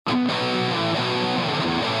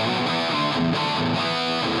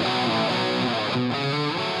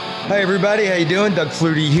Hi, everybody. How you doing? Doug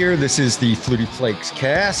Flutie here. This is the Flutie Flakes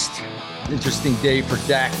cast. Interesting day for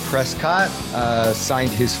Dak Prescott.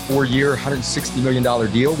 Signed his 4-year, $160 million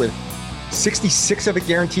deal with 66 of it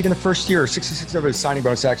guaranteed in the first year, 66 of it signing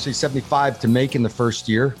bonus, actually 75 to make in the first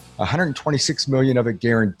year, 126 million of it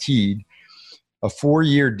guaranteed. A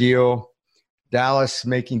 4-year deal. Dallas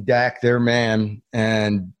making Dak their man.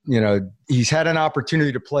 And, he's had an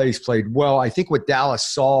opportunity to play. He's played well. I think what Dallas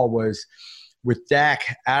saw was with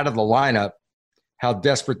Dak out of the lineup, how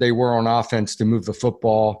desperate they were on offense to move the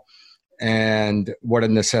football and what a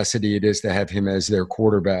necessity it is to have him as their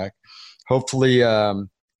quarterback. Hopefully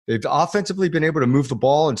they've offensively been able to move the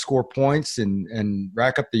ball and score points and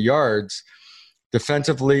rack up the yards.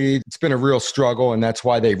 Defensively, it's been a real struggle, and that's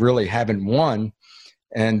why they really haven't won.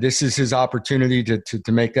 And this is his opportunity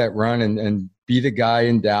to make that run and be the guy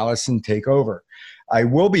in Dallas and take over. I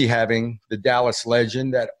will be having the Dallas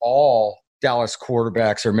legend that all Dallas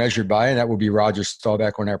quarterbacks are measured by, and that will be Roger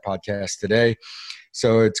Staubach on our podcast today.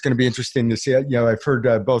 So it's going to be interesting to see. I've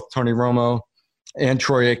heard both Tony Romo and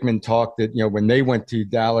Troy Aikman talk that, when they went to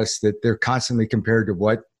Dallas, that they're constantly compared to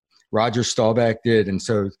what Roger Staubach did. And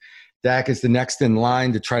so Dak is the next in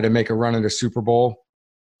line to try to make a run at a Super Bowl.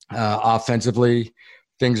 Offensively,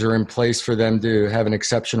 things are in place for them to have an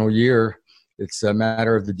exceptional year. It's a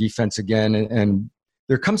matter of the defense again. And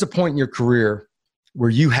there comes a point in your career where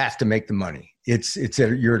you have to make the money.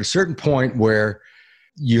 You're at a certain point where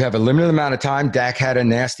you have a limited amount of time. Dak had a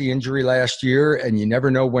nasty injury last year, and you never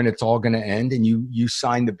know when it's all going to end. And you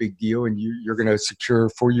signed the big deal, and you're going to secure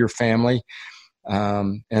for your family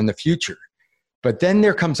and the future. But then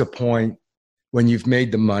there comes a point when you've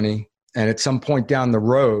made the money, and at some point down the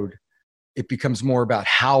road, it becomes more about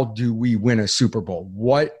how do we win a Super Bowl?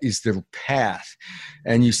 What is the path?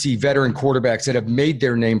 And you see veteran quarterbacks that have made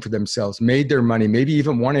their name for themselves, made their money, maybe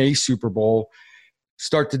even won a Super Bowl,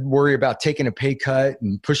 start to worry about taking a pay cut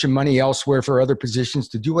and pushing money elsewhere for other positions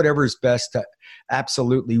to do whatever is best to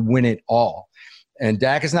absolutely win it all. And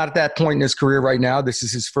Dak is not at that point in his career right now. This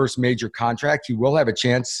is his first major contract. He will have a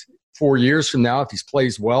chance 4 years from now, if he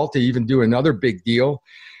plays well, to even do another big deal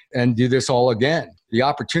and do this all again. The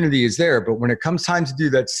opportunity is there, but when it comes time to do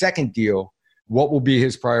that second deal, what will be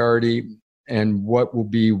his priority and what will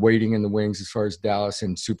be waiting in the wings as far as Dallas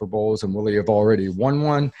and Super Bowls, and will he have already won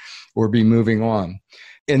one or be moving on?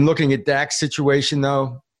 In looking at Dak's situation,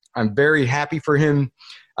 though, I'm very happy for him.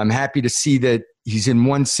 I'm happy to see that he's in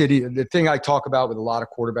one city. The thing I talk about with a lot of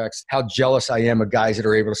quarterbacks, how jealous I am of guys that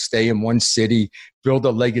are able to stay in one city, build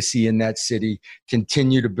a legacy in that city,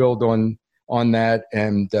 continue to build on that,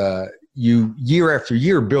 and you year after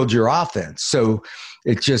year build your offense. So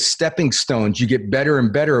it's just stepping stones. You get better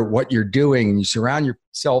and better at what you're doing, and you surround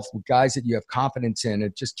yourself with guys that you have confidence in.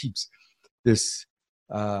 It just keeps this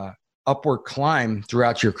upward climb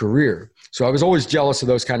throughout your career. So I was always jealous of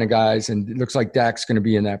those kind of guys, and it looks like Dak's going to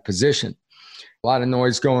be in that position. A lot of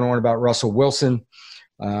noise going on about Russell Wilson.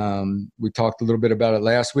 We talked a little bit about it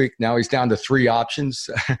last week. Now he's down to 3 options.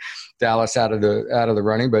 Dallas out of the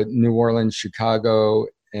running, but New Orleans, Chicago,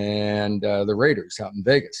 and the Raiders out in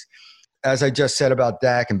Vegas. As I just said about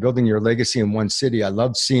Dak and building your legacy in one city, I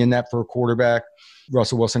love seeing that for a quarterback.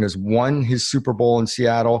 Russell Wilson has won his Super Bowl in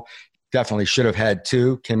Seattle. Definitely should have had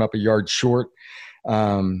 2. Came up a yard short.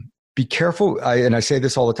 Be careful, and I say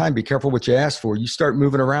this all the time, be careful what you ask for. You start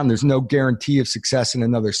moving around, there's no guarantee of success in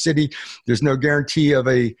another city. There's no guarantee of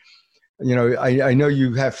I know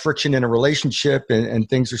you have friction in a relationship and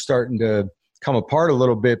things are starting to come apart a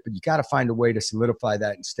little bit, but you got to find a way to solidify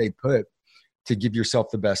that and stay put to give yourself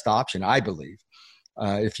the best option, I believe.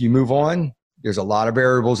 If you move on, there's a lot of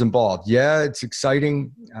variables involved. Yeah, it's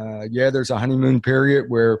exciting. There's a honeymoon period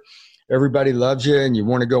where everybody loves you and you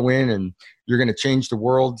want to go in and you're going to change the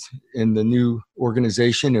world in the new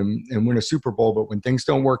organization and win a Super Bowl. But when things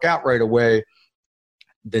don't work out right away,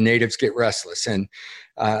 the natives get restless. And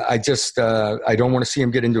I don't want to see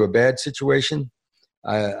him get into a bad situation.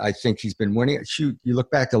 I think he's been winning. Shoot, you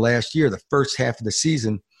look back to last year, the first half of the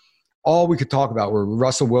season, all we could talk about were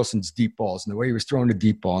Russell Wilson's deep balls and the way he was throwing the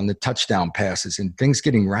deep ball and the touchdown passes and things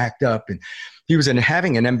getting racked up. And he was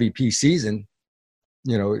having an MVP season.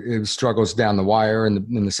 It was struggles down the wire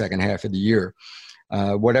in the second half of the year.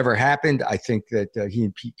 Whatever happened, I think that he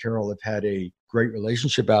and Pete Carroll have had a great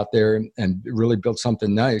relationship out there and really built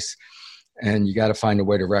something nice. And you got to find a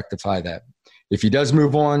way to rectify that. If he does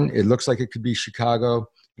move on, it looks like it could be Chicago.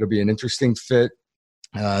 It'll be an interesting fit.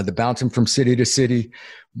 The bouncing from city to city.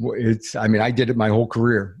 I did it my whole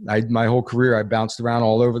career. I bounced around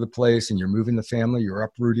all over the place, and you're moving the family, you're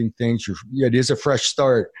uprooting things. It is a fresh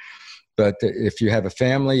start. But if you have a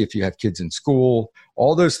family, if you have kids in school,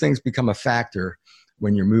 all those things become a factor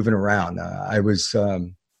when you're moving around. I was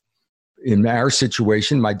in our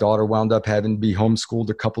situation, my daughter wound up having to be homeschooled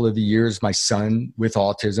a couple of the years, my son with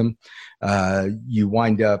autism. You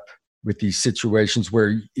wind up with these situations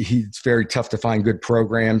where it's very tough to find good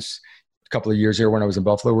programs. A couple of years here when I was in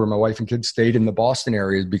Buffalo, where my wife and kids stayed in the Boston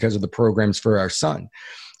area because of the programs for our son.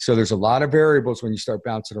 So there's a lot of variables when you start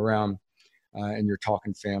bouncing around and you're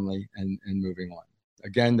talking family and moving on.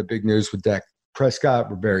 Again, the big news with Dak Prescott,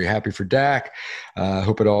 we're very happy for Dak.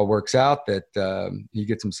 Hope it all works out, that he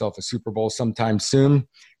gets himself a Super Bowl sometime soon,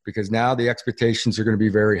 because now the expectations are going to be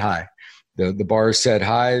very high. The bar is set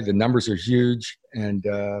high, the numbers are huge, and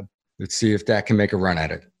let's see if Dak can make a run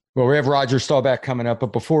at it. Well, we have Roger Staubach coming up,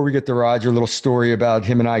 but before we get to Roger, a little story about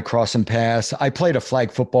him and I crossing paths. I played a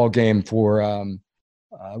flag football game for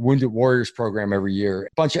Wounded Warriors program every year. A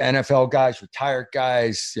bunch of NFL guys, retired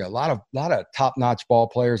guys, a lot of top-notch ball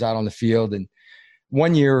players out on the field. And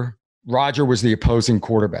one year, Roger was the opposing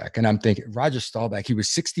quarterback. And I'm thinking, Roger Staubach, he was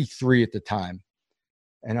 63 at the time.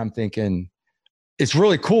 And I'm thinking, it's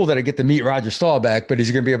really cool that I get to meet Roger Staubach, but is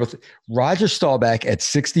he going to be able to? Roger Staubach at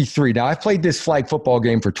 63. Now, I've played this flag football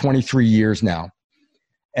game for 23 years now,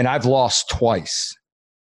 and I've lost twice.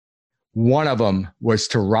 One of them was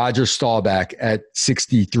to Roger Staubach at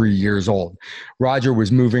 63 years old. Roger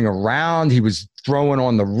was moving around. He was throwing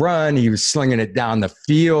on the run. He was slinging it down the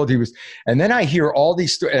field. And then I hear all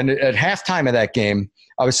these, and at halftime of that game,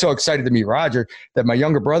 I was so excited to meet Roger that my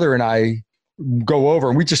younger brother and I go over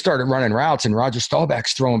and we just started running routes, and Roger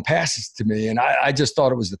Staubach's throwing passes to me. And I just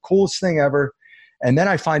thought it was the coolest thing ever. And then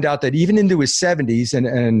I find out that even into his 70s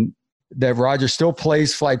and that Roger still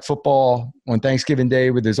plays flag football on Thanksgiving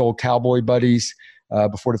Day with his old Cowboy buddies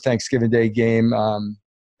before the Thanksgiving Day game,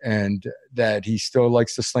 and that he still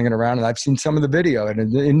likes to sling it around. And I've seen some of the video,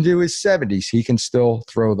 and into his 70s, he can still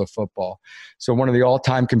throw the football. So one of the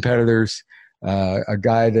all-time competitors, a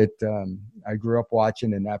guy that I grew up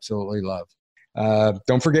watching and absolutely love.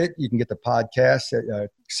 Don't forget, you can get the podcast at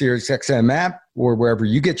SiriusXM app or wherever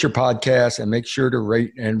you get your podcasts, and make sure to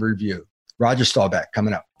rate and review. Roger Staubach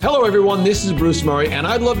coming up. Hello, everyone. This is Bruce Murray, and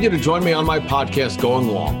I'd love you to join me on my podcast, Going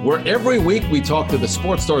Long, where every week we talk to the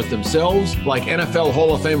sports stars themselves, like NFL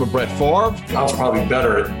Hall of Famer Brett Favre. I was probably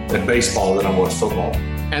better at baseball than I was football.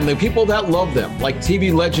 And the people that love them, like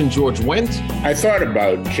TV legend George Wendt. I thought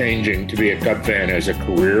about changing to be a Cub fan as a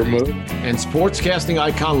career move. And sportscasting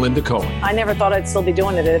icon Linda Cohen. I never thought I'd still be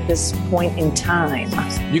doing it at this point in time.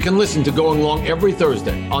 You can listen to Going Long every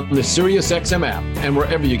Thursday on the SiriusXM app and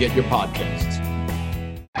wherever you get your podcasts.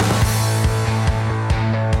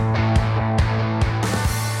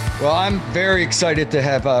 Well, I'm very excited to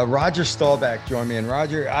have Roger Staubach join me. And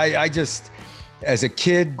Roger, I just, as a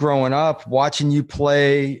kid growing up, watching you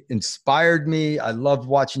play inspired me. I loved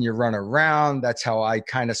watching you run around. That's how I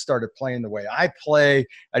kind of started playing the way I play.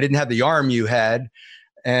 I didn't have the arm you had.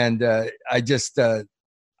 And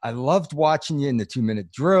I loved watching you in the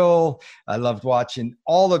 2-minute drill. I loved watching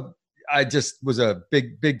I just was a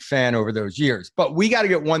big fan over those years. But we got to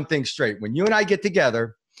get one thing straight. When you and I get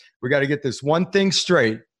together, we got to get this one thing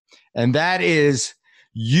straight. And that is,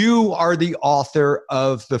 you are the author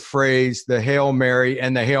of the phrase, the Hail Mary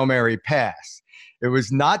and the Hail Mary pass. It was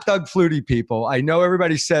not Doug Flutie, people. I know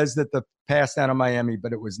everybody says that the pass down in Miami,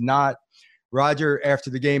 but it was not. Roger, after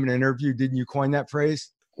the game in an interview, didn't you coin that phrase?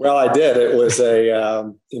 Well, I did. It was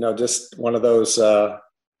just one of those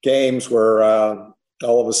games where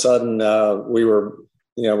all of a sudden we were,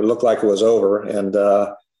 it looked like it was over. And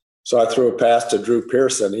so I threw a pass to Drew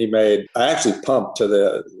Pearson. I actually pumped to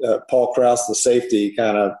the Paul Krause, the safety,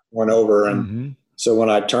 kind of went over. And so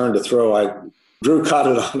when I turned to throw, Drew caught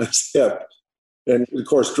it on his hip. And of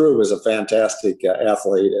course, Drew was a fantastic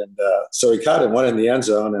athlete. And so he caught it, went in the end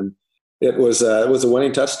zone, and it was a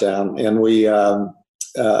winning touchdown. And we,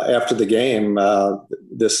 after the game,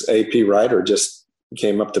 this AP writer just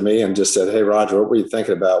came up to me and just said, "Hey, Roger, what were you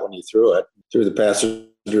thinking about when you threw the pass to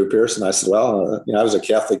Drew Pearson?" I said, "Well, I was a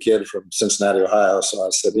Catholic kid from Cincinnati, Ohio." So I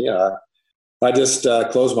said, I just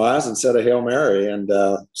closed my eyes and said a Hail Mary. And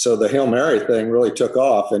so the Hail Mary thing really took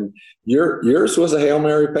off. And yours was a Hail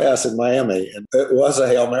Mary pass in Miami. And it was a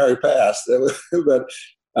Hail Mary pass. But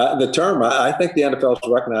the term, I think the NFL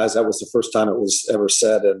recognized that was the first time it was ever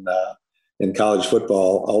said in college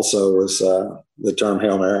football also, was the term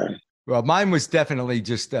Hail Mary. Well, mine was definitely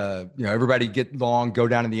just, everybody get long, go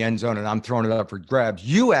down in the end zone, and I'm throwing it up for grabs.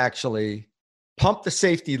 You actually pumped the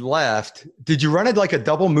safety left. Did you run it like a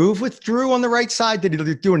double move with Drew on the right side? Did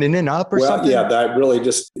he do an in and up or something? Well, yeah, that really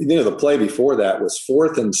just, the play before that was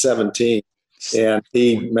 4th and 17, and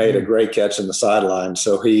he made a great catch in the sideline.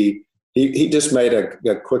 So he just made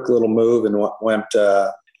a quick little move and went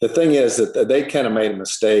the thing is that they kind of made a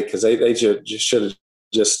mistake because they just should have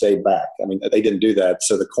just stayed back. I mean, they didn't do that.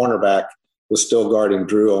 So the cornerback was still guarding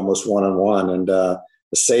Drew almost one-on-one, and the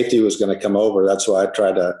safety was going to come over. That's why I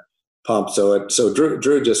tried to pump. So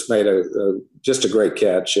Drew just made just a great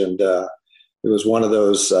catch, and it was one of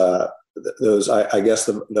those. I guess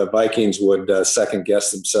the Vikings would second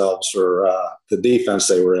guess themselves for the defense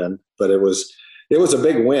they were in, but it was a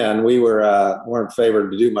big win. We weren't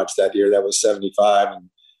favored to do much that year. That was 75, and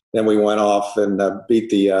then we went off and beat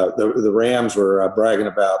the Rams. Were bragging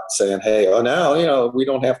about saying, "Hey, now we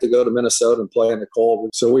don't have to go to Minnesota and play in the cold."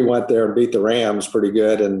 So we went there and beat the Rams pretty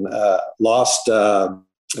good, and lost a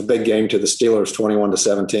big game to the Steelers,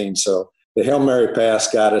 21-17. So the Hail Mary pass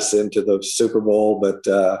got us into the Super Bowl, but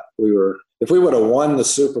if we would have won the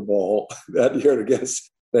Super Bowl that year, I guess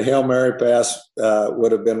the Hail Mary pass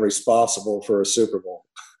would have been responsible for a Super Bowl.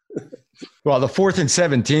 Well, the 4th and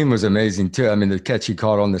 17 was amazing too. I mean, the catch he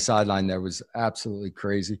caught on the sideline there was absolutely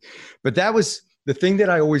crazy. But that was the thing that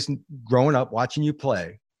I always, growing up watching you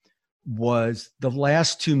play, was the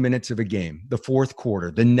last 2 minutes of a game, the fourth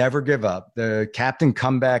quarter, the never give up, the captain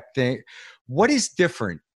comeback thing. What is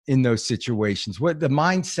different in those situations? What the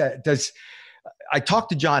mindset does? I talked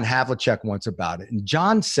to John Havlicek once about it, and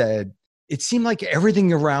John said it seemed like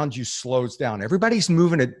everything around you slows down. Everybody's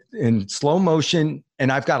moving it in slow motion, and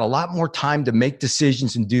I've got a lot more time to make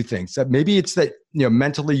decisions and do things. So maybe it's that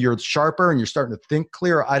mentally you're sharper and you're starting to think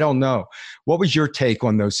clearer. I don't know. What was your take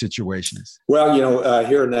on those situations? Well,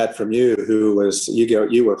 hearing that from you, who was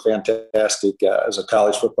you were fantastic as a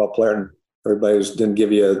college football player, and everybody didn't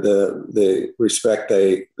give you the respect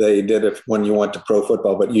they did when you went to pro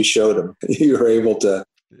football, but you showed them. You were able to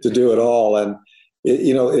do it all, and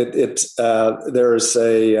there's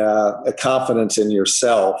a confidence in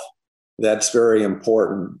yourself that's very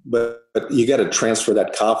important. But you got to transfer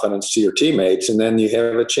that confidence to your teammates, and then you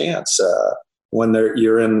have a chance when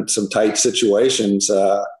you're in some tight situations.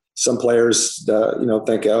 Some players,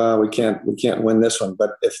 think, we can't win this one,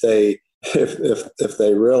 but if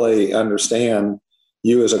they really understand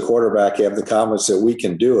you as a quarterback have the confidence that we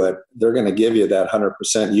can do it, they're going to give you that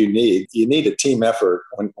 100% you need. You need a team effort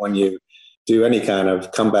when you do any kind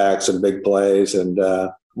of comebacks and big plays. And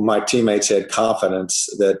my teammates had confidence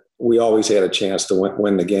that we always had a chance to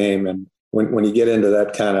win the game. And when you get into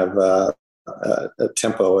that kind of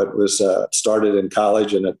tempo, it was started in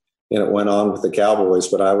college and it went on with the Cowboys.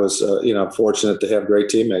 But I was, fortunate to have great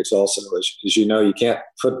teammates also. As you know, you can't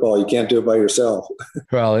do it by yourself.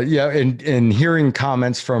 Well, yeah, and hearing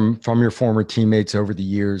comments from your former teammates over the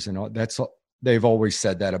years, and they've always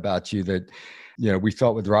said that about you, that we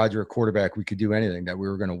felt with Roger at quarterback we could do anything, that we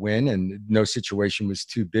were going to win, and no situation was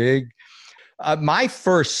too big. My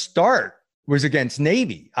first start was against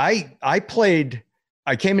Navy. I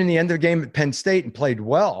came in the end of the game at Penn State and played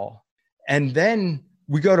well, and then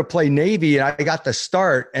we go to play Navy, and I got the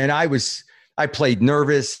start, and I played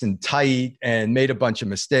nervous and tight and made a bunch of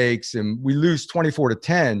mistakes, and we lose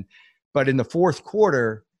 24-10. But in the fourth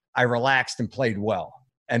quarter, I relaxed and played well.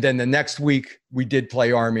 And then the next week we did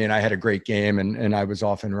play Army, and I had a great game, and I was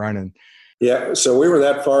off and running. Yeah. So we were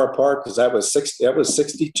that far apart because that was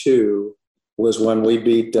 62 was when we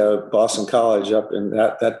beat Boston College up, and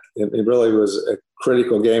that it really was a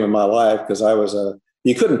critical game in my life because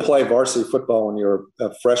you couldn't play varsity football when you were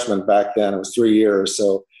a freshman back then. It was 3 years.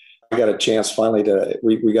 So I got a chance finally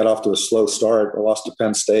we got off to a slow start. We lost to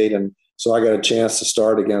Penn State. And so I got a chance to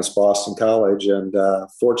start against Boston College. And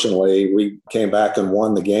fortunately, we came back and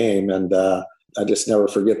won the game. And I just never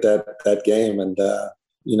forget that game. And,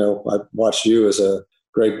 I watched you as a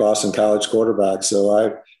great Boston College quarterback.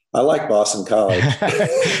 So I like Boston College.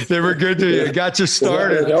 They were good to you. Got you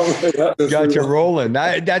started. Got you rolling.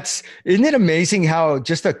 Isn't it amazing how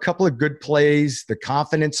just a couple of good plays, the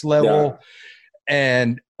confidence level,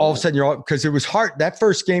 and all of a sudden because it was hard. That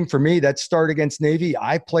first game for me, that start against Navy,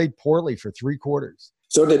 I played poorly for 3 quarters.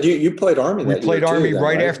 So did you played Army? We played Army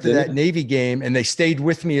right after that Navy game, and they stayed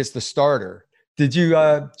with me as the starter. Did you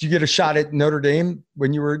get a shot at Notre Dame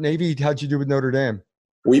when you were at Navy? How'd you do with Notre Dame?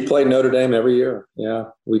 We played Notre Dame every year. Yeah,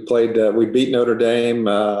 we beat Notre Dame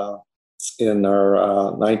in our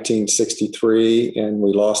 1963, and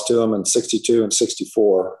we lost to them in 62 and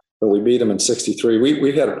 64. But we beat them in 63.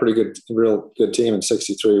 We had a real good team in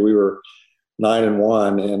 63. We were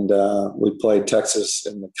 9-1, and we played Texas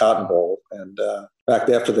in the Cotton Bowl. And back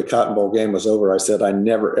after the Cotton Bowl game was over, I said, I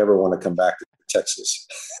never, ever want to come back to Texas.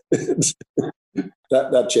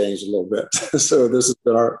 that changed a little bit. So this has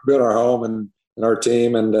been our home and our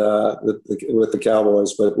team and with the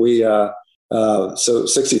Cowboys. But so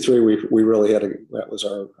 63, we really that was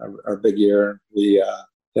our big year.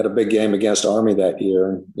 had a big game against Army that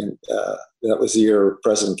year. And that was the year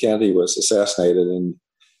President Kennedy was assassinated. And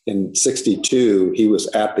in 62, he was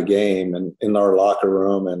at the game and in our locker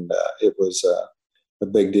room. And it was a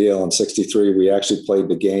big deal. In 63, we actually played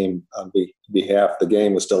the game on behalf. The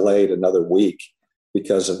game was delayed another week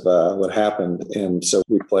because of what happened. And so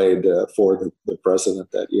we played for the president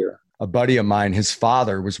that year. A buddy of mine, his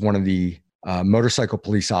father was one of the motorcycle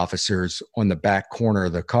police officers on the back corner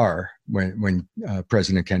of the car when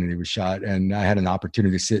President Kennedy was shot. And I had an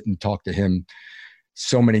opportunity to sit and talk to him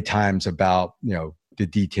so many times about, the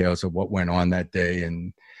details of what went on that day.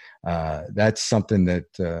 And that's something that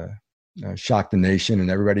shocked the nation, and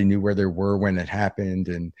everybody knew where they were when it happened.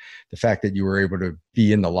 And the fact that you were able to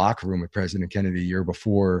be in the locker room with President Kennedy a year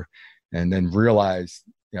before and then realize,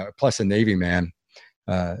 plus a Navy man,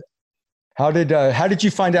 how did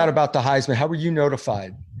you find out about the Heisman? How were you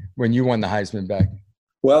notified when you won the Heisman back?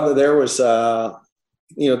 Well, there was,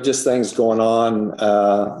 just things going on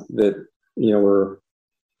that, were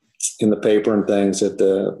in the paper and things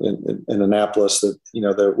in Annapolis that,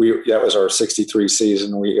 that was our 63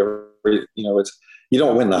 season. You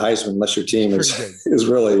don't win the Heisman unless your team is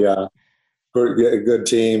really a good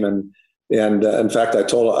team. And in fact, I've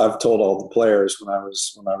told all the players when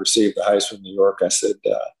I received the Heisman in New York, I said,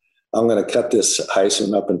 I'm going to cut this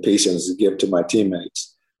Heisman up in pieces and give to my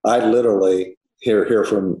teammates. I literally hear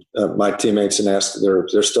from my teammates and ask,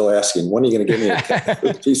 they're still asking, when are you going to give me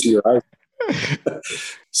a piece of your Heisman?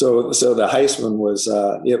 So the Heisman was,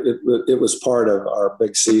 it was part of our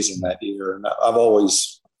big season that year. And I've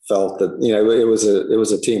always felt that, it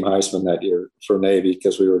was a team Heisman that year for Navy,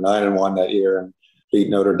 because we were 9-1 that year and beat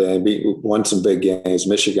Notre Dame, won some big games,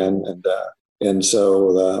 Michigan. And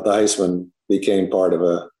so the Heisman became part of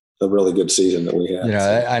a really good season that we had.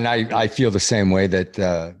 And I feel the same way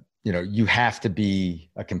that, you have to be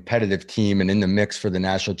a competitive team and in the mix for the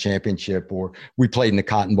national championship. Or we played in the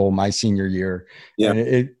Cotton Bowl my senior year. Yeah.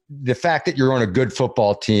 And the fact that you're on a good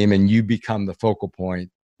football team and you become the focal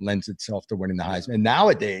point lends itself to winning the Heisman. And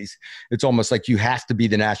nowadays, it's almost like you have to be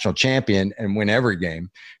the national champion and win every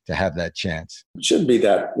game to have that chance. It shouldn't be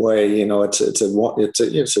that way. It's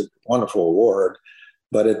a wonderful award,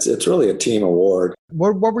 but it's really a team award.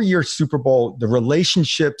 What were your Super Bowl, the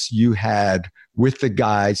relationships you had with the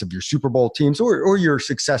guys of your Super Bowl teams or your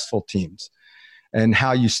successful teams, and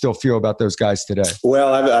how you still feel about those guys today?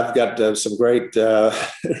 Well, I've got some great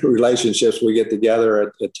relationships. We get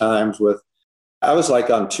together at times with. I was like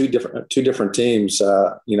on two different teams.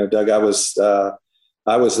 Doug, I was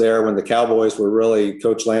there when the Cowboys were really.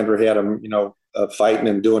 Coach Landry had them, fighting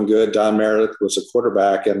and doing good. Don Meredith was a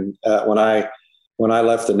quarterback, and when I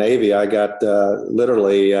left the Navy, I got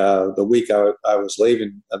literally the week I was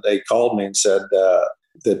leaving, they called me and said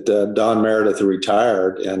that Don Meredith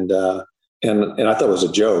retired, and I thought it was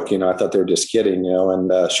a joke. I thought they were just kidding.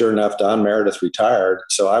 And sure enough, Don Meredith retired,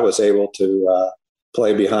 so I was able to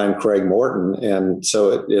play behind Craig Morton, and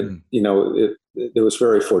so it was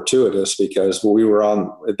very fortuitous because we were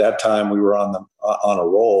at that time we were on a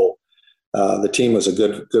roll. The team was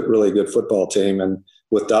a really good football team, and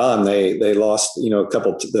with Don, they lost, a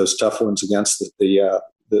couple of those tough ones against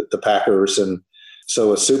the Packers. And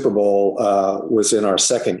so a Super Bowl was in our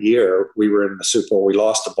second year. We were in the Super Bowl. We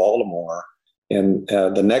lost to Baltimore. And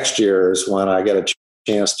the next year is when I got a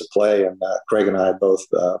chance to play. And Craig and I both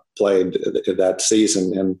played that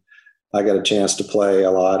season. And I got a chance to play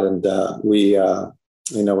a lot. And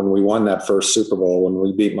when we won that first Super Bowl, when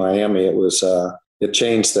we beat Miami, it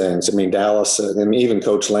changed things. I mean, Dallas, and even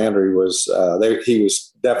Coach Landry he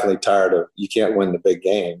was definitely tired of, you can't win the big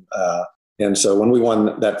game. And so when we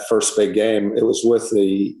won that first big game, it was with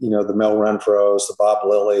the Mel Renfros, the Bob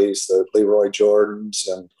Lillys, the Leroy Jordans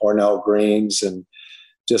and Cornell Greens, and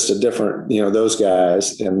just a different, those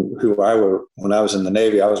guys, and when I was in the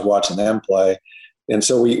Navy, I was watching them play. And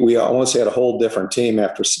so we almost had a whole different team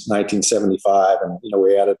after 1975. And,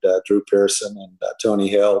 we added Drew Pearson and Tony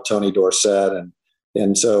Hill, Tony Dorsett,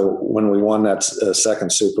 and so when we won that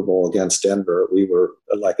second Super Bowl against Denver, we were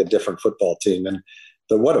like a different football team.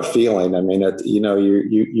 But what a feeling! I mean,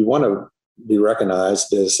 you want to be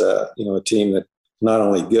recognized as a team that not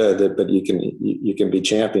only good, but you can be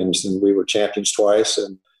champions. And we were champions twice,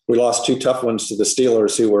 and we lost two tough ones to the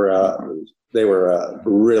Steelers, who were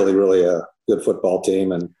really, really a good football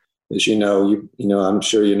team. And as I'm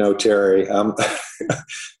sure Terry.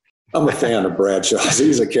 I'm a fan of Bradshaw.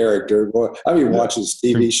 He's a character. I mean, watch his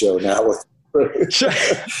TV show now.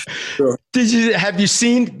 Have you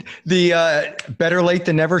seen the Better Late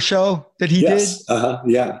Than Never show that he did?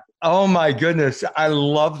 Yeah. Oh my goodness. I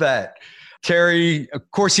love that. Terry, of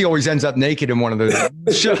course, he always ends up naked in one of the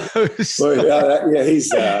shows. Well, yeah, he's.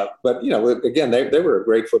 But again, they were a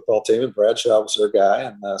great football team, and Bradshaw was their guy,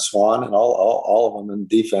 and Swan, and all of them in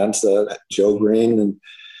defense. Joe Green, and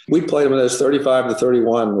we played them as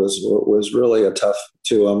 35-31 was really a tough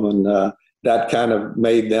to them, and that kind of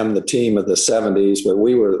made them the team of the 70s. But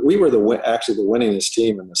we were actually the winningest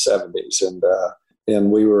team in the 70s,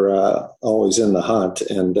 and we were always in the hunt,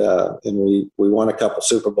 and we won a couple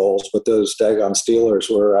Super Bowls, but those daggone Steelers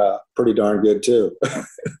were pretty darn good too.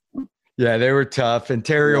 Yeah, they were tough. And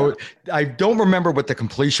Terry, I don't remember what the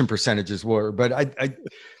completion percentages were, but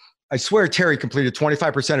I swear Terry completed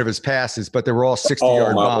 25% of his passes, but they were all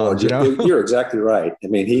 60-yard bombs. Lord. You're exactly right. I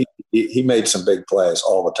mean, he made some big plays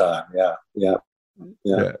all the time. Yeah.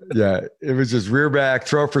 It was just rear back,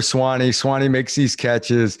 throw for Swanee. Swanee makes these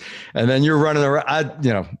catches, and then you're running around.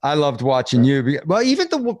 I loved watching you. Well, even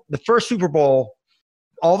the first Super Bowl,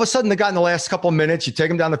 all of a sudden they got in the last couple of minutes. You take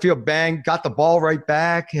them down the field, bang, got the ball right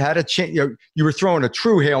back. Had a chance. You were throwing a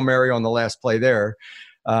true Hail Mary on the last play there.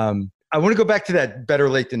 I want to go back to that Better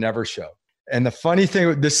Late Than Never show. And the funny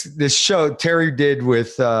thing, this show Terry did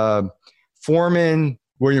with Foreman,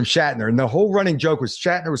 William Shatner, and the whole running joke was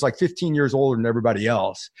Shatner was like 15 years older than everybody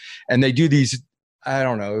else. And they do these, I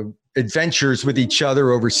don't know, adventures with each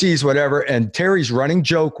other overseas, whatever. And Terry's running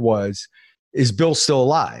joke was, is Bill still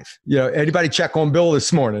alive? Anybody check on Bill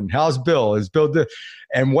this morning? How's Bill? Is Bill?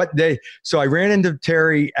 So I ran into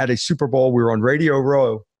Terry at a Super Bowl. We were on Radio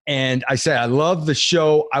Row. And I said, I love the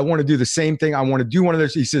show. I want to do the same thing. I want to do one of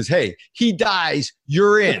those. He says, hey, he dies,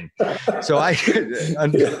 you're in. So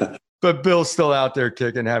but Bill's still out there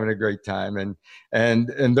kicking, having a great time.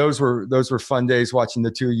 And those were fun days watching the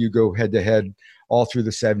two of you go head to head all through the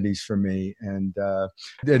 70s for me. And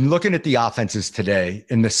looking at the offenses today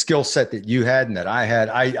and the skill set that you had and that I had,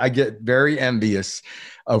 I get very envious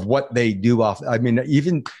of what they do I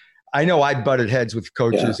mean, I know I butted heads with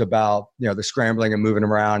coaches about, the scrambling and moving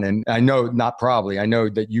around. And I know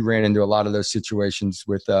that you ran into a lot of those situations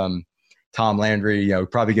with Tom Landry,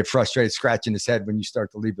 probably get frustrated, scratching his head when you start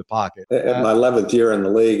to leave the pocket. In my 11th year in the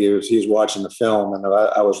league, he was watching the film, and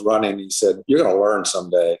I was running. He said, you're going to learn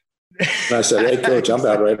someday. And I said, hey, Coach, I'm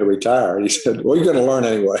about ready to retire. He said, well, you're going to learn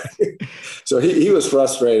anyway. So he was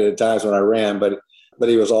frustrated at times when I ran, but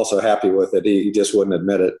he was also happy with it. He just wouldn't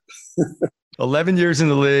admit it. 11 years in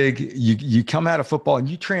the league, you come out of football and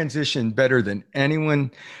you transition better than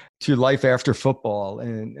anyone to life after football.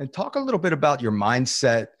 And talk a little bit about your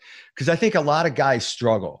mindset, because I think a lot of guys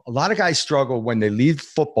struggle. A lot of guys struggle when they leave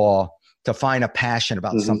football to find a passion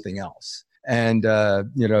about something else. And,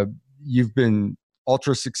 you've been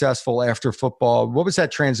ultra successful after football. What was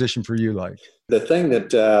that transition for you like? The thing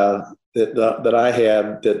that I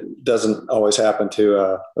had that doesn't always happen to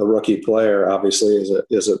a rookie player, obviously,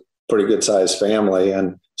 is a pretty good sized family.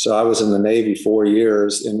 And so I was in the Navy 4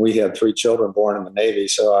 years, and we had 3 children born in the Navy.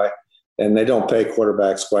 And they don't pay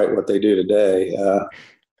quarterbacks quite what they do today.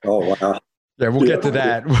 Oh, wow. Yeah, we'll get to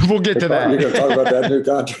that. We'll get to that. You're going to talk about that new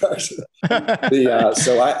contract.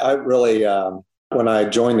 So I really, when I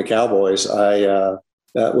joined the Cowboys,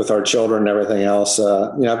 with our children and everything else,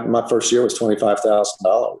 my first year was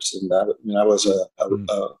 $25,000. And I was a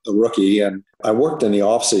rookie, and I worked in the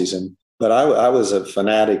off season. But I was a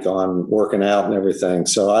fanatic on working out and everything.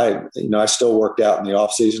 So I still worked out in the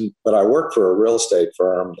off season, but I worked for a real estate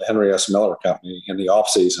firm, the Henry S. Miller Company, in the off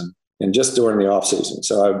season and just during the off season.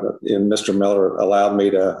 So Mr. Miller allowed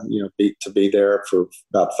me to, be there for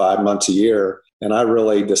about 5 months a year. And I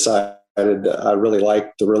really decided I really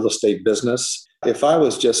liked the real estate business. If I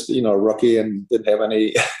was just, a rookie and didn't have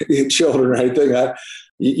any children or anything,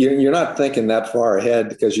 you're not thinking that far ahead,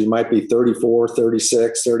 because you might be 34,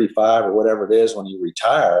 36, 35, or whatever it is when you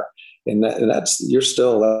retire. And that's a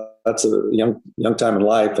young time in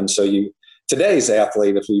life. And so today's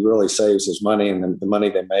athlete, if he really saves his money and the money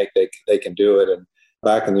they make, they can do it. And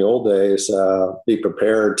back in the old days, be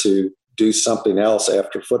prepared to do something else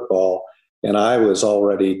after football. And I was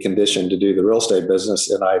already conditioned to do the real estate business.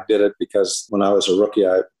 And I did it because when I was a rookie,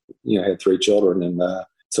 I had 3 children. And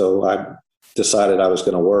so I decided I was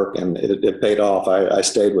going to work, and it paid off. I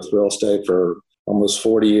stayed with real estate for almost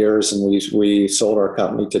 40 years, and we sold our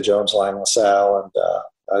company to Jones Lang LaSalle, and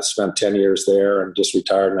I spent 10 years there and just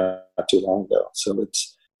retired not too long ago. So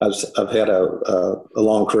I've had a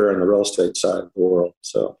long career in the real estate side of the world.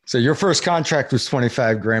 So your first contract was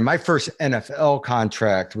 $25,000. My first NFL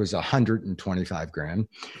contract was $125,000.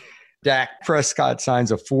 Dak Prescott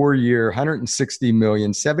signs a 4-year, $160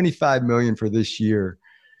 million, $75 million for this year.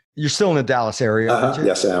 You're still in the Dallas area, aren't you?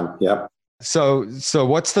 Yes, I am. Yep. So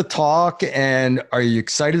what's the talk? And are you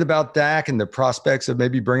excited about Dak and the prospects of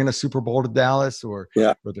maybe bringing a Super Bowl to Dallas or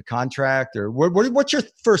the contract? Or what's your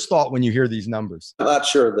first thought when you hear these numbers? I'm not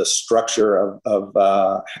sure the structure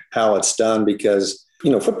of how it's done because,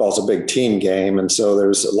 football's a big team game. And so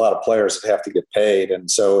there's a lot of players that have to get paid. And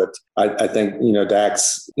so I think,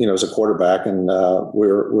 Dak's, is a quarterback and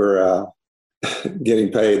we're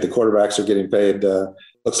getting paid. The quarterbacks are getting paid,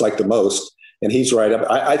 looks like the most. And he's right up.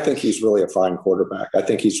 I think he's really a fine quarterback. I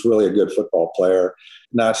think he's really a good football player.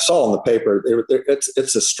 Now, I saw on the paper,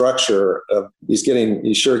 it's a structure of he's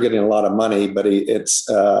sure getting a lot of money, but it's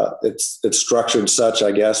structured such,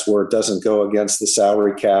 I guess, where it doesn't go against the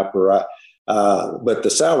salary cap. But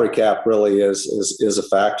the salary cap really is a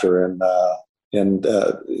factor in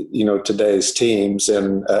today's teams,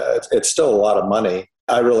 and it's still a lot of money.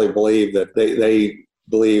 I really believe that they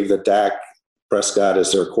believe that Dak Prescott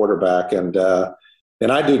is their quarterback, and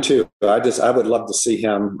I do too. I would love to see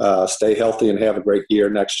him stay healthy and have a great year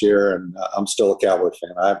next year. And I'm still a Cowboy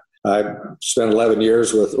fan. I spent 11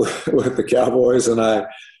 years with the Cowboys, and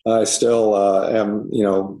I still am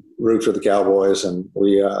root for the Cowboys. And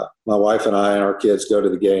we, my wife and I and our kids go to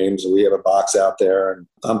the games, and we have a box out there. And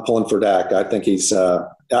I'm pulling for Dak. I think he's I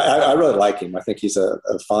really like him. I think he's a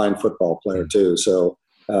fine football player too. So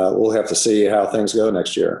we'll have to see how things go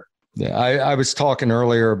next year. Yeah, I was talking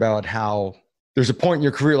earlier about how there's a point in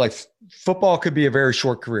your career, like football could be a very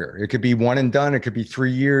short career. It could be one and done. It could be 3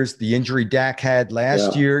 years. The injury Dak had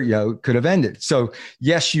last year, could have ended. So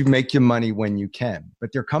yes, you make your money when you can,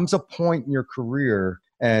 but there comes a point in your career,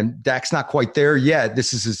 and Dak's not quite there yet.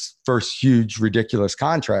 This is his first huge, ridiculous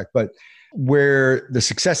contract, but where the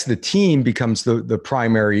success of the team becomes the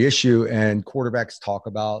primary issue, and quarterbacks talk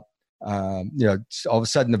about, all of a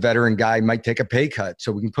sudden the veteran guy might take a pay cut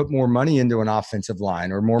so we can put more money into an offensive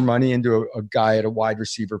line or more money into a guy at a wide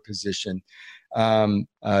receiver position.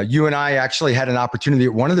 You and I actually had an opportunity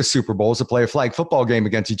at one of the Super Bowls to play a flag football game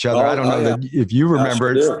against each other. I don't know if you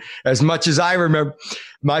remember it as much as I remember.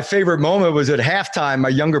 My favorite moment was at halftime. My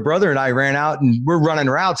younger brother and I ran out and we're running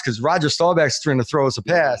routes because Roger Staubach's trying to throw us a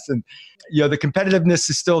pass. And the competitiveness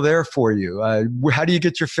is still there for you. How do you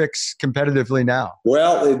get your fix competitively now?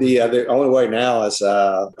 Well, the only way now is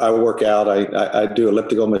I work out. I do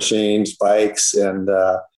elliptical machines, bikes, and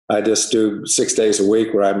I just do 6 days a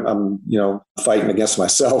week where I'm fighting against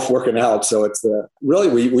myself, working out. So it's really,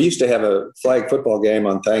 we used to have a flag football game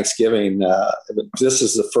on Thanksgiving. This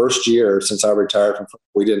is the first year since I retired from football,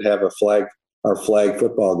 we didn't have our flag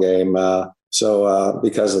football game. So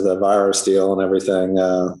because of the virus deal and everything,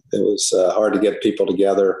 it was hard to get people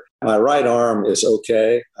together. My right arm is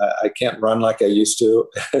okay. I can't run like I used to.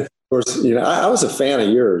 Of course, I was a fan of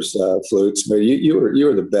yours, Flutes, but you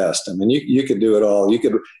were the best. I mean, you could do it all. You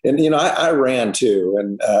could, and I ran too.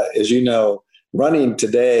 And as you know, running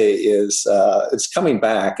today is it's coming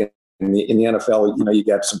back in the NFL. You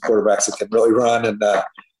got some quarterbacks that can really run,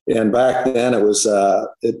 and back then it was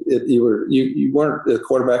you weren't the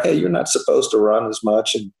quarterback. Hey, you're not supposed to run as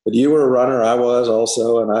much, but you were a runner. I was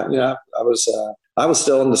also, and I was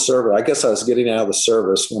still in the service. I guess I was getting out of the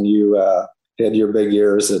service when you had your big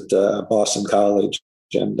years at Boston College,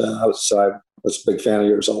 and I was a big fan of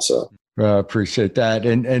yours also. Appreciate that.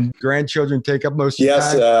 And grandchildren take up most of your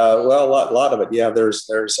time? Yes, well, a lot of it. Yeah, there's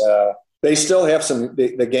they still have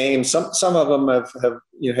the games. Some of them have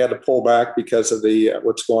had to pull back because of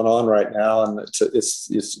what's going on right now, and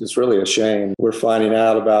it's really a shame. We're finding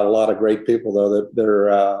out about a lot of great people though that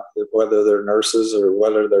they're whether they're nurses or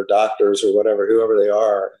whether they're doctors or whoever they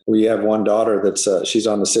are. We have one daughter that's she's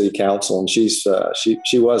on the city council, and she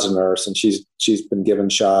was a nurse, and she's been given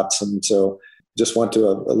shots, and so. Just went to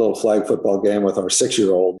a little flag football game with our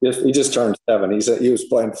 6-year-old. He just turned 7. He was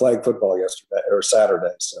playing flag football yesterday or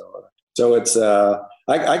Saturday. So it's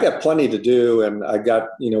I got plenty to do, and I got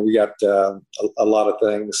we got a lot of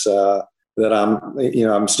things that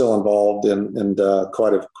I'm still involved in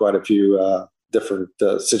quite a few different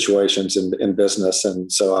situations in business, and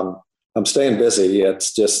so I'm staying busy.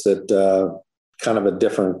 It's just that kind of a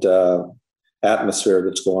different atmosphere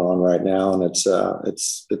that's going on right now, and it's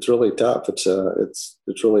really tough. It's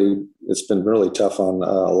been really tough on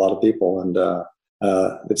a lot of people, and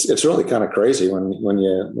it's really kind of crazy when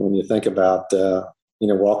you think about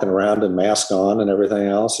walking around and mask on and everything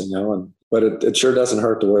else, but it sure doesn't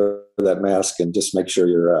hurt to wear that mask and just make sure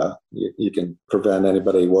you can prevent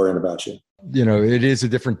anybody worrying about you. It is a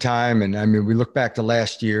different time, and I mean, we look back to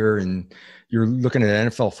last year, and you're looking at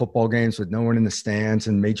NFL football games with no one in the stands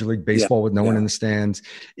and Major League Baseball with no one in the stands.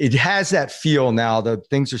 It has that feel now that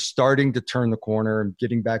things are starting to turn the corner and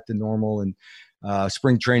getting back to normal, and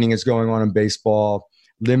spring training is going on in baseball.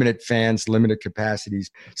 limited fans, limited capacities.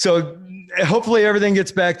 So hopefully everything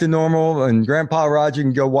gets back to normal and Grandpa Roger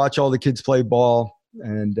can go watch all the kids play ball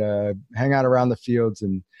and hang out around the fields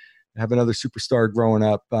and have another superstar growing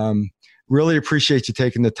up. Really appreciate you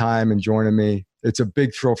taking the time and joining me. It's a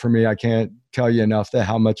big thrill for me. I can't tell you enough that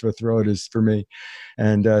how much of a thrill it is for me.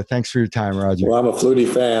 And thanks for your time, Roger. Well, I'm a Flutie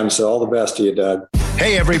fan, so all the best to you, Doug.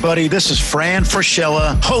 Hey, everybody, this is Fran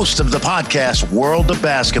Fraschilla, host of the podcast World of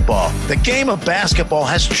Basketball. The game of basketball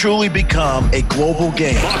has truly become a global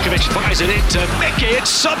game. Markovic fires it into Mickey, and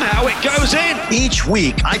somehow it goes in. Each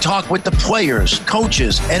week, I talk with the players,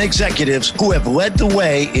 coaches, and executives who have led the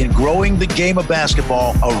way in growing the game of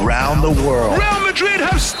basketball around the world. Real Madrid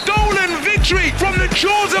have stolen victory from the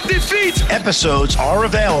jaws of defeat. Episodes are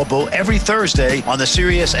available every Thursday on the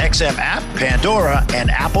SiriusXM app, Pandora, and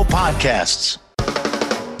Apple Podcasts.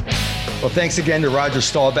 Well, thanks again to Roger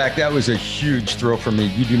Staubach. That was a huge thrill for me.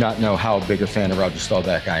 You do not know how big a fan of Roger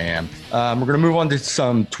Staubach I am. We're going to move on to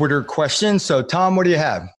some Twitter questions. So, Tom, what do you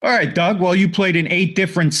have? All right, Doug. Well, you played in 8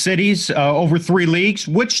 different cities over 3 leagues.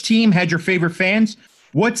 Which team had your favorite fans?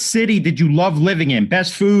 What city did you love living in?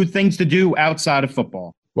 Best food, things to do outside of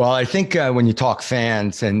football? Well, I think when you talk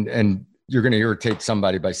fans, and you're going to irritate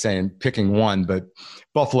somebody by saying picking one, but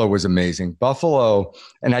Buffalo was amazing. Buffalo,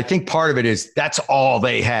 and I think part of it is that's all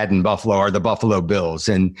they had in Buffalo are the Buffalo Bills.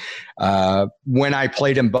 And when I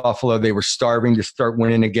played in Buffalo, they were starving to start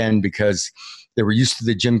winning again because they were used to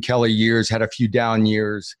the Jim Kelly years, had a few down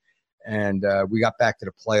years. And we got back to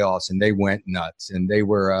the playoffs, and they went nuts. And they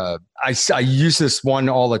were I use this one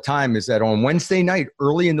all the time, is that on Wednesday night,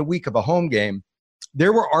 early in the week of a home game,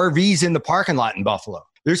 there were RVs in the parking lot in Buffalo.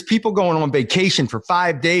 There's people going on vacation for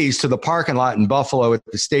 5 days to the parking lot in Buffalo at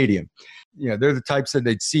the stadium. You know, they're the types that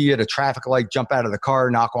they'd see at a traffic light, jump out of the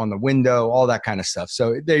car, knock on the window, all that kind of stuff.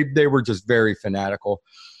 So they were just very fanatical.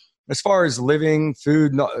 As far as living,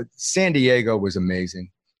 food, San Diego was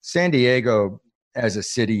amazing. San Diego as a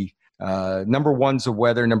city, number one's the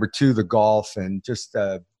weather, number 2, the golf, and just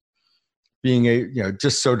being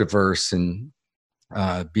just so diverse and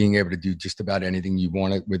being able to do just about anything you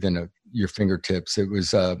wanted within your fingertips. It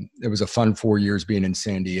was a fun 4 years being in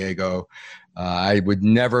San Diego. I would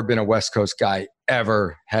never have been a West Coast guy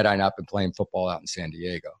ever had I not been playing football out in San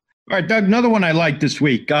Diego. All right, Doug, another one I like this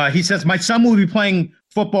week. He says, my son will be playing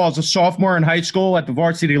football as a sophomore in high school at the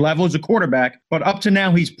varsity level as a quarterback, but up to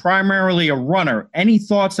now he's primarily a runner. Any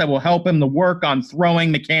thoughts that will help him to work on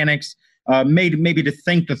throwing mechanics, maybe to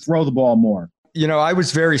think to throw the ball more? You know, I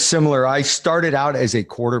was very similar. I started out as a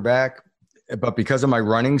quarterback, but because of my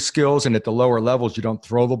running skills and at the lower levels, you don't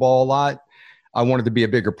throw the ball a lot. I wanted to be a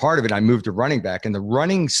bigger part of it. I moved to running back, and the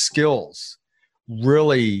running skills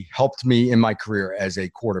really helped me in my career as a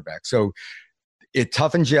quarterback. So it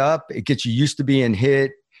toughens you up. It gets you used to being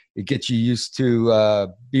hit. It gets you used to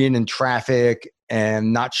being in traffic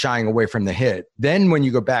and not shying away from the hit. Then when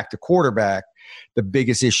you go back to quarterback, the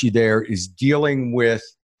biggest issue there is dealing with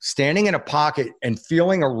standing in a pocket and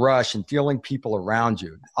feeling a rush and feeling people around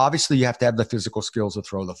you. Obviously, you have to have the physical skills to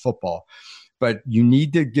throw the football, but you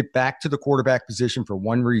need to get back to the quarterback position for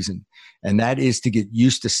one reason, and that is to get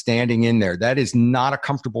used to standing in there. That is not a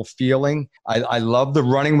comfortable feeling. I love the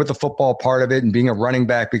running with the football part of it and being a running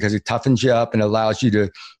back because it toughens you up and allows you to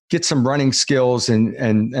get some running skills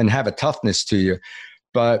and have a toughness to you.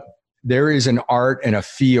 But there is an art and a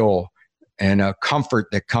feel and a comfort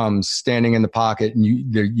that comes standing in the pocket, and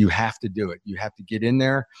you have to do it. You have to get in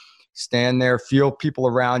there, stand there, feel people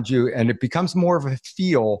around you, and it becomes more of a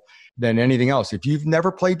feel than anything else. If you've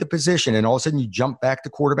never played the position and all of a sudden you jump back to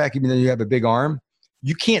quarterback, even though you have a big arm,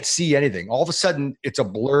 you can't see anything. All of a sudden it's a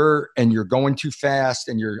blur and you're going too fast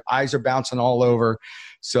and your eyes are bouncing all over.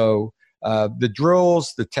 So the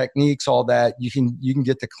drills, the techniques, all that, you can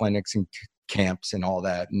get to clinics and camps and all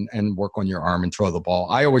that and work on your arm and throw the ball.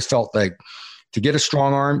 I always felt like to get a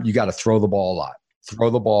strong arm, you got to throw the ball a lot.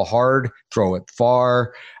 Throw the ball hard, throw it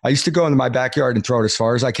far. I used to go into my backyard and throw it as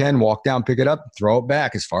far as I can, walk down, pick it up, throw it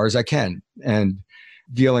back as far as I can, and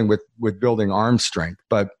dealing with building arm strength.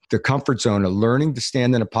 But the comfort zone of learning to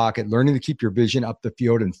stand in a pocket, learning to keep your vision up the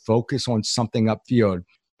field and focus on something upfield,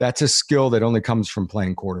 that's a skill that only comes from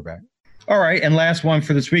playing quarterback. All right, and last one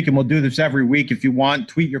for this week, and we'll do this every week. If you want,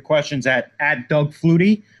 tweet your questions at Doug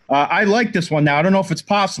Flutie. I like this one now. I don't know if it's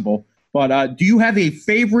possible, but do you have a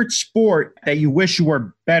favorite sport that you wish you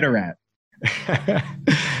were better at?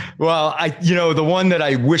 Well, the one that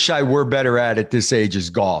I wish I were better at this age is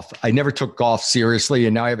golf. I never took golf seriously,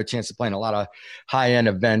 and now I have a chance to play in a lot of high-end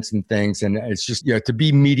events and things, and it's just, to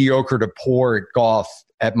be mediocre to poor at golf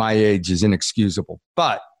at my age is inexcusable.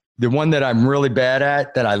 But the one that I'm really bad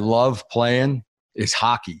at that I love playing is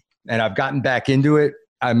hockey. And I've gotten back into it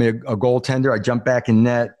I'm a goaltender. I jump back in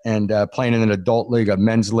net and playing in an adult league, a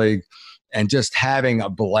men's league, and just having a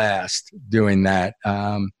blast doing that.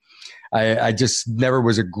 I just never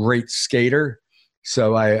was a great skater,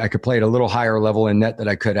 so I could play at a little higher level in net than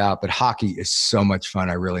I could out, but hockey is so much fun.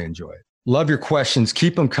 I really enjoy it. Love your questions.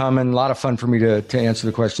 Keep them coming. A lot of fun for me to answer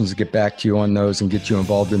the questions and get back to you on those and get you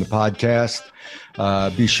involved in the podcast.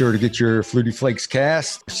 Be sure to get your Flutie Flakes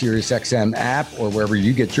cast, SiriusXM app, or wherever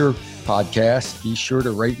you get your podcast. Be sure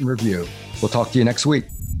to rate and review. We'll talk to you next week.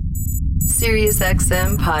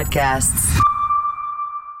 SiriusXM podcasts.